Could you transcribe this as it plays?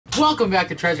Welcome back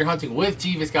to Treasure Hunting with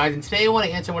Jebus, guys, and today I want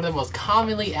to answer one of the most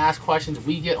commonly asked questions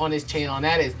we get on this channel, and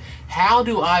that is, how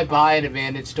do I buy an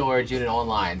abandoned storage unit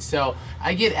online? So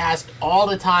I get asked all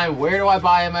the time, where do I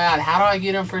buy them at? How do I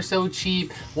get them for so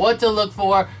cheap? What to look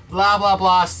for? Blah, blah,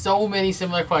 blah. So many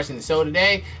similar questions. So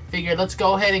today, I figured let's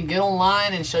go ahead and get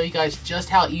online and show you guys just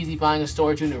how easy buying a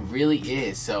storage unit really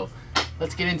is. So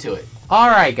let's get into it.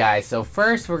 Alright guys, so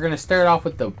first we're going to start off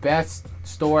with the best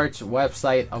storage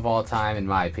website of all time, in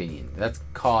my opinion. That's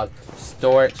called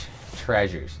Storage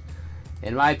Treasures.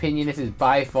 In my opinion, this is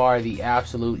by far the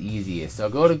absolute easiest. So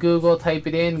go to Google, type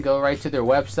it in, go right to their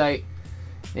website,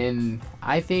 and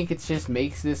I think it just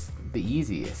makes this the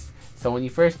easiest. So when you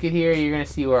first get here, you're going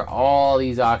to see where all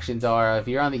these auctions are. If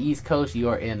you're on the East Coast, you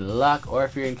are in luck, or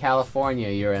if you're in California,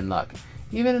 you're in luck.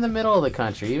 Even in the middle of the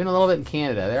country, even a little bit in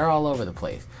Canada, they're all over the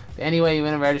place. But anyway, you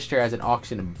want to register as an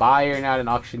auction buyer, not an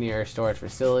auctioneer or storage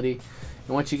facility.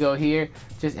 And once you go here,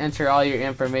 just enter all your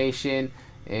information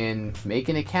and make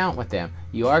an account with them.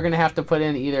 You are going to have to put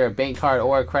in either a bank card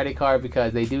or a credit card,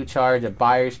 because they do charge a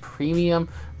buyer's premium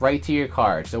right to your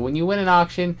card. So when you win an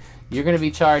auction, you're going to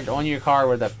be charged on your card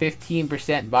with a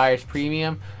 15% buyer's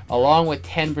premium, along with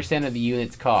 10% of the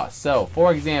unit's cost. So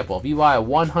for example, if you buy a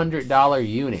 $100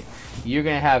 unit, you're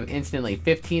going to have instantly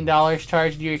 $15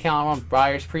 charged to your account on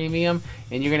buyer's premium,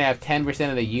 and you're going to have 10%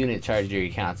 of the unit charged to your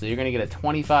account. So you're going to get a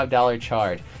 $25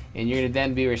 charge, and you're going to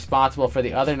then be responsible for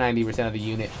the other 90% of the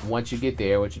unit once you get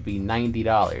there, which would be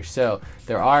 $90. So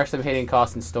there are some hidden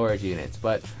costs in storage units,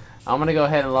 but I'm going to go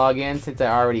ahead and log in since I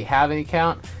already have an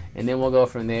account, and then we'll go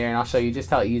from there, and I'll show you just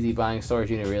how easy buying a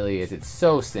storage unit really is. It's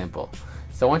so simple.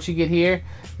 So once you get here,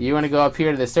 you want to go up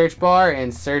here to the search bar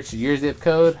and search your zip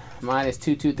code. Mine is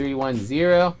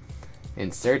 22310,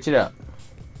 and search it up.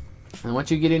 And once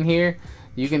you get in here,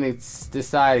 you can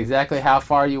decide exactly how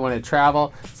far you want to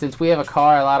travel. Since we have a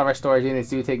car, a lot of our storage units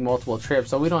do take multiple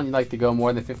trips, so we don't like to go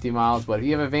more than 50 miles. But if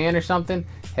you have a van or something,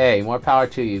 hey, more power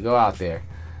to you. Go out there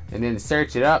and then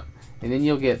search it up, and then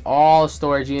you'll get all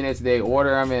storage units. They order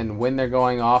them and when they're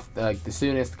going off, like the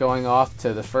soonest going off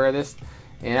to the furthest.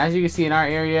 And as you can see in our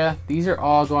area, these are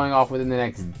all going off within the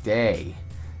next day.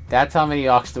 That's how many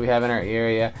auctions we have in our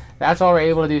area. That's why we're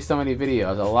able to do so many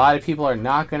videos. A lot of people are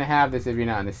not going to have this if you're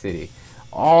not in the city.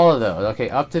 All of those, okay,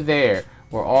 up to there,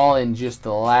 we're all in just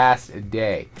the last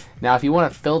day. Now, if you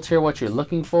want to filter what you're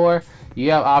looking for,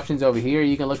 you have options over here.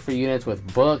 You can look for units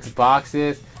with books,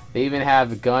 boxes. They even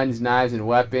have guns, knives, and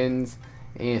weapons,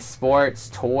 and sports,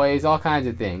 toys, all kinds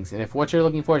of things. And if what you're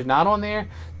looking for is not on there,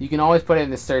 you can always put it in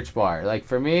the search bar. Like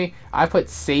for me, I put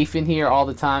safe in here all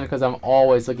the time because I'm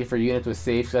always looking for units with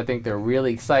safe, because I think they're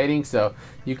really exciting. So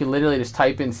you can literally just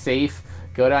type in safe,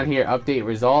 go down here, update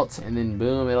results, and then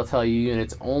boom, it'll tell you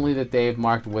units only that they've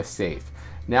marked with safe.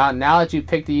 Now that you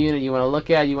picked the unit you want to look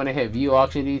at, you want to hit view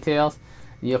auction details,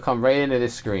 and you'll come right into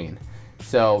this screen.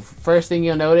 So first thing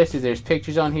you'll notice is there's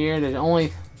pictures on here. There's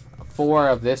only 4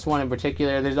 of this one in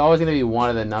particular. There's always going to be one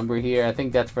of the number here. I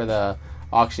think that's for the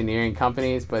auctioneering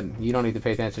companies, but you don't need to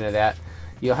pay attention to that.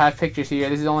 You'll have pictures here.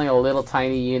 This is only a little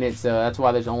tiny unit, so that's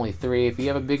why there's only 3. If you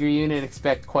have a bigger unit,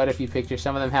 expect quite a few pictures.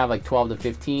 Some of them have like 12 to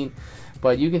 15,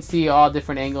 but you can see all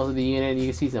different angles of the unit. You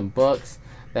can see some books.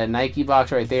 That Nike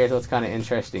box right there is what's kind of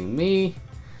interesting me,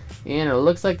 and it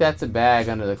looks like that's a bag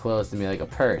under the clothes to me, like a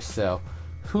purse. So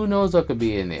who knows what could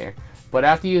be in there. But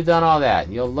after you've done all that,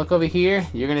 you'll look over here.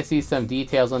 You're going to see some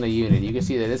details on the unit. You can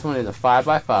see that this one is a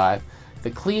 5x5.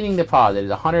 The cleaning deposit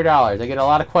is $100. I get a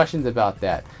lot of questions about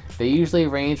that. They usually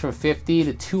range from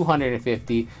 $50 to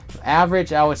 $250.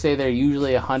 Average, I would say they're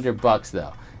usually $100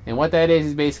 though. And what that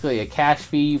is basically a cash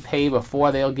fee you pay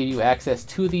before they'll give you access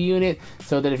to the unit,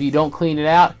 so that if you don't clean it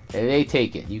out, they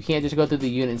take it. You can't just go through the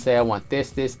unit and say, I want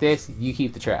this, this, this. You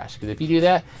keep the trash. Because if you do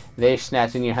that, they're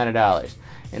snatching your $100.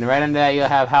 And right under that, you'll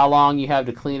have how long you have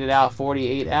to clean it out,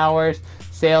 48 hours.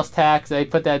 Sales tax, they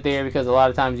put that there because a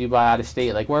lot of times you buy out of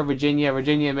state. Like we're Virginia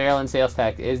and Maryland, sales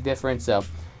tax is different. So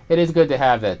it is good to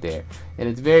have that there. And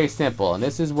it's very simple. And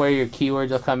this is where your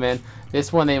keywords will come in.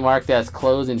 This one they marked as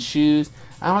clothes and shoes.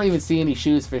 I don't even see any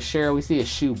shoes for sure. We see a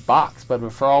shoe box,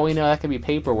 but for all we know, that could be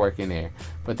paperwork in there.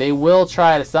 But they will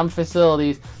try to, some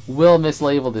facilities will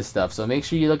mislabel this stuff. So make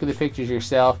sure you look at the pictures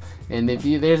yourself. And if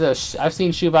you, I've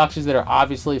seen shoe boxes that are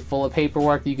obviously full of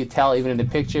paperwork. You could tell even in the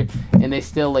picture, and they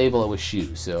still label it with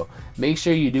shoes. So make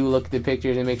sure you do look at the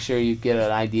pictures and make sure you get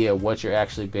an idea of what you're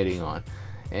actually bidding on.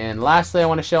 And lastly, I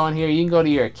want to show on here, you can go to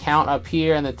your account up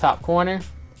here in the top corner,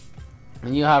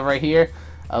 and you have right here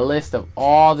a list of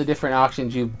all the different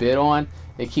auctions you bid on.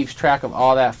 It keeps track of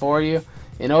all that for you.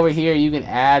 And over here you can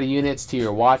add units to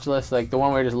your watch list, like the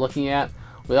one we're just looking at,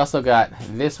 We also got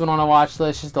this one on a watch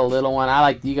list, just a little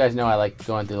one. You guys know I like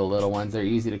going through the little ones. They're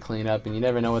easy to clean up and you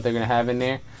never know what they're going to have in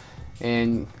there.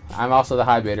 And I'm also the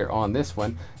high bidder on this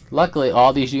one. Luckily,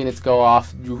 all these units go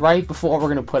off right before we're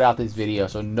going to put out this video,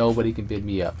 so nobody can bid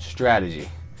me up. Strategy.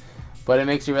 But it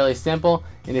makes it really simple.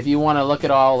 And if you want to look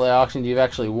at all the auctions you've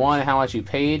actually won and how much you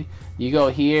paid, you go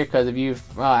here, because if you're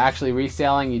actually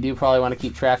reselling, you do probably want to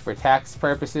keep track for tax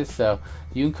purposes. So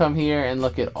you can come here and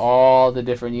look at all the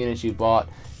different units you bought.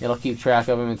 It'll keep track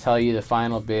of them and tell you the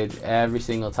final bids every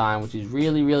single time, which is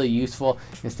really, really useful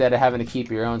instead of having to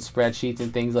keep your own spreadsheets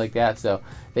and things like that. So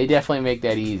they definitely make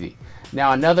that easy.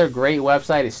 Now, another great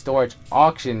website is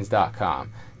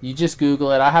storageauctions.com. You just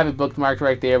Google it. I have it bookmarked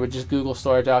right there, but just Google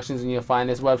storage auctions and you'll find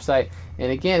this website.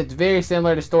 And again, it's very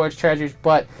similar to storage treasures,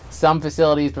 but some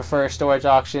facilities prefer storage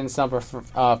auctions, some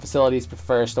facilities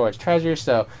prefer storage treasures.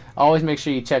 So always make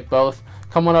sure you check both.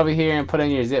 Come on over here and put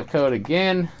in your zip code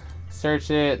again.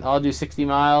 Search it. I'll do 60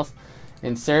 miles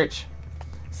and search.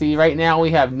 See, right now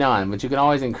we have none, but you can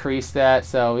always increase that.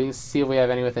 So we can see if we have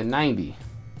any within 90.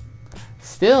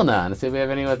 Still none. Let's see if we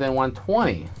have any within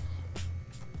 120.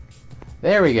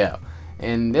 There we go.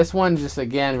 And this one, just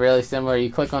again, really similar.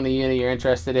 You click on the unit you're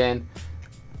interested in.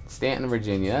 Stanton,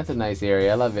 Virginia. That's a nice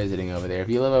area. I love visiting over there. If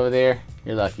you live over there,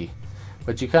 you're lucky.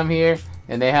 But you come here,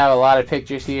 and they have a lot of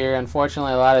pictures here.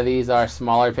 Unfortunately, a lot of these are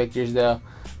smaller pictures, though.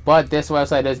 But this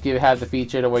website does have the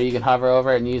feature to where you can hover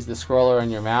over it and use the scroller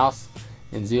on your mouse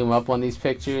and zoom up on these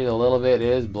pictures. A little bit. It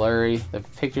is blurry. The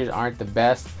pictures aren't the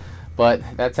best, but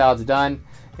that's how it's done.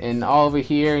 And all over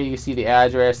here you can see the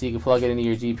address. You can plug it into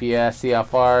your GPS, see how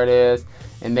far it is,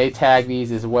 and they tag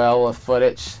these as well with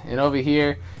footage. And over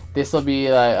here, this will be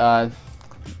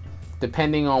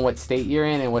depending on what state you're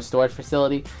in and what storage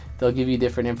facility, they'll give you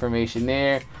different information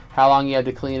there. How long you have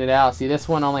to clean it out. See, this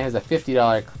one only has a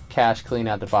 $50 cash clean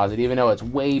out deposit, even though it's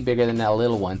way bigger than that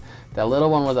little one. That little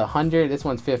one was 100, this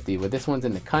one's 50, but this one's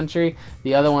in the country,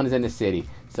 the other one is in the city.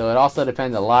 So it also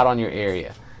depends a lot on your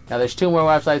area. Now there's two more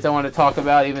websites I want to talk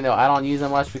about, even though I don't use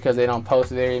them much because they don't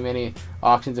post very many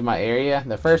auctions in my area.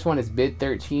 The first one is Bid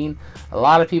 13. A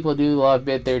lot of people do love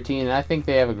Bid 13, and I think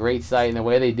they have a great site, and the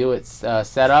way they do it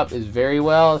set up is very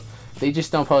well. They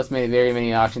just don't post very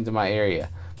many auctions in my area.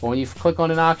 But when you click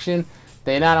on an auction,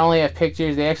 they not only have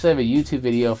pictures, they actually have a YouTube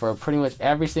video for pretty much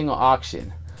every single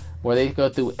auction, where they go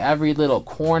through every little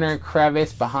corner,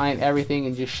 crevice, behind everything,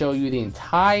 and just show you the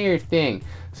entire thing,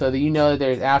 so that you know that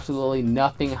there's absolutely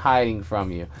nothing hiding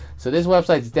from you. So this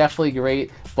website's definitely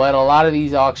great, but a lot of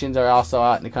these auctions are also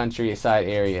out in the countryside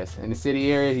areas. In the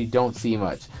city areas, you don't see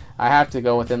much. I have to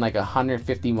go within like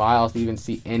 150 miles to even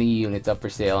see any units up for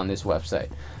sale on this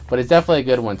website. But it's definitely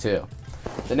a good one too.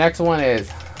 The next one is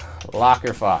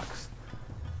Locker Fox.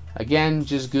 Again,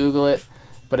 just Google it.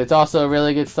 But it's also a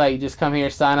really good site. You just come here,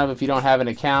 sign up if you don't have an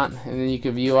account, and then you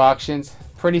can view auctions.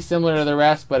 Pretty similar to the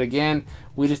rest, but again,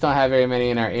 we just don't have very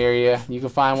many in our area. You can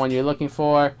find one you're looking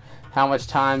for, how much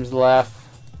time's left.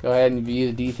 Go ahead and view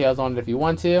the details on it if you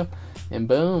want to. And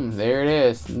boom, there it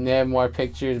is. And they have more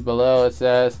pictures below. It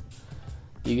says,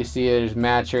 you can see there's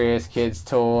mattress, kids'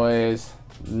 toys,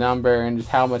 number, and just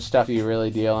how much stuff you're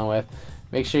really dealing with.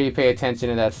 Make sure you pay attention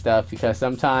to that stuff, because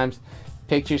sometimes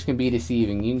pictures can be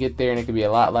deceiving. You can get there and it can be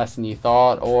a lot less than you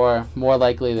thought, or more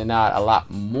likely than not, a lot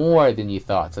more than you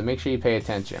thought. So make sure you pay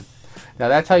attention. Now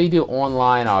that's how you do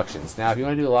online auctions. Now if you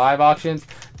want to do live auctions,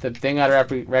 the thing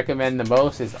I'd recommend the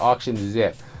most is Auction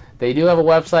Zip. They do have a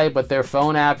website, but their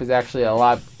phone app is actually a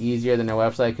lot easier than their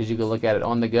website because you can look at it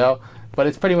on the go. But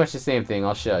it's pretty much the same thing.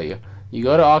 I'll show you. You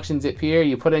go to Auction Zip here,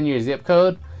 you put in your zip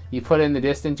code, you put in the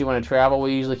distance you want to travel.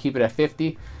 We usually keep it at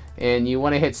 50. And you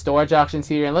want to hit storage auctions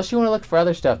here, unless you want to look for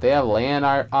other stuff. They have land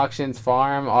auctions,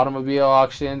 farm, automobile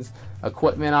auctions,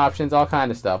 equipment options, all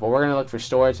kind of stuff. But we're going to look for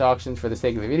storage auctions for the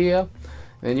sake of the video. And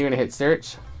then you're going to hit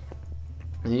search,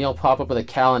 and you'll pop up with a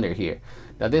calendar here.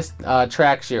 Now this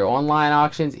tracks your online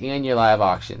auctions and your live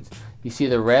auctions. You see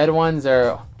the red ones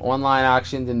are online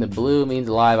auctions, and the blue means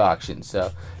live auctions.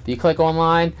 So if you click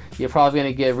online, you're probably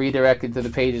going to get redirected to the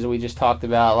pages we just talked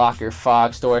about, Locker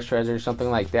Fox, Storage Treasure, something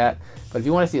like that. But if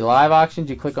you want to see live auctions,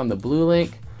 you click on the blue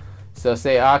link. So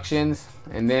say auctions,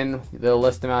 and then they'll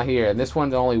list them out here. And this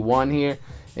one's only one here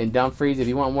in Dumfries. If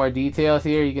you want more details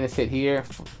here, you're going to sit here,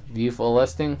 view full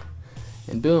listing,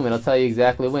 and boom, it'll tell you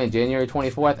exactly when. January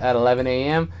 24th at 11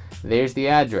 a.m. There's the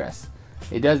address.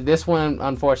 It does. This one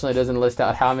unfortunately doesn't list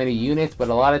out how many units, but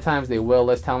a lot of times they will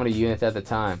list how many units at the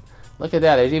time. Look at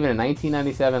that. There's even a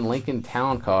 1997 Lincoln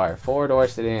Town Car, 4-door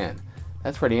sedan.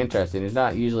 That's pretty interesting. There's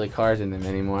not usually cars in them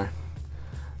anymore.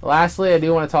 Lastly, I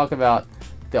do want to talk about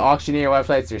the auctioneer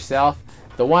websites yourself.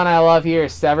 The one I love here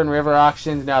is Severn River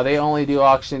Auctions. Now, they only do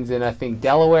auctions in, I think,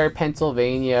 Delaware,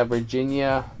 Pennsylvania,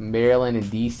 Virginia, Maryland, and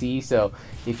DC. So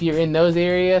if you're in those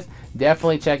areas,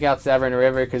 definitely check out Severn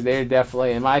River, because they're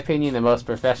definitely, in my opinion, the most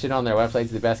professional, and their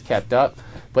website's the best kept up.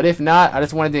 But if not, I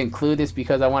just wanted to include this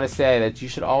because I want to say that you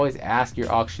should always ask your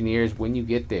auctioneers when you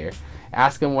get there.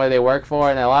 Ask them where they work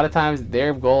for, and a lot of times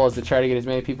their goal is to try to get as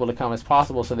many people to come as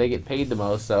possible so they get paid the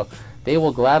most. So they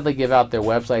will gladly give out their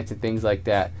websites and things like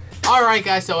that. Alright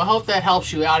guys, so I hope that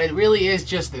helps you out. It really is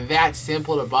just that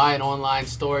simple to buy an online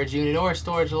storage unit or a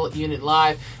storage unit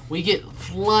live. We get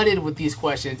flooded with these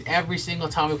questions every single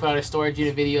time we put out a storage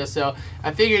unit video, so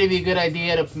I figured it'd be a good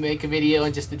idea to make a video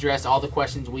and just address all the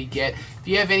questions we get. If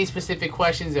you have any specific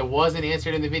questions that wasn't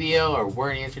answered in the video, or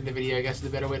weren't answered in the video, I guess is the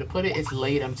better way to put it. It's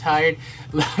late, I'm tired.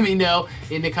 Let me know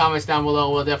in the comments down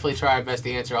below. We'll definitely try our best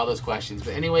to answer all those questions.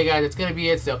 But anyway guys, that's going to be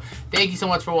it. So thank you so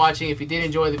much for watching. If you did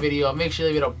enjoy the video, make sure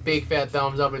you leave it a big fat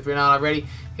thumbs up. If you're not already,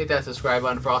 hit that subscribe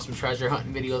button for awesome treasure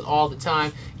hunting videos all the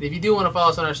time. And if you do want to follow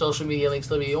us on our social media, links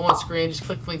will be on screen. Just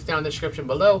click the links down in the description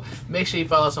below. Make sure you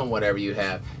follow us on whatever you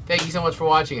have. Thank you so much for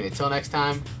watching, and until next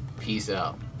time, peace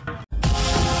out.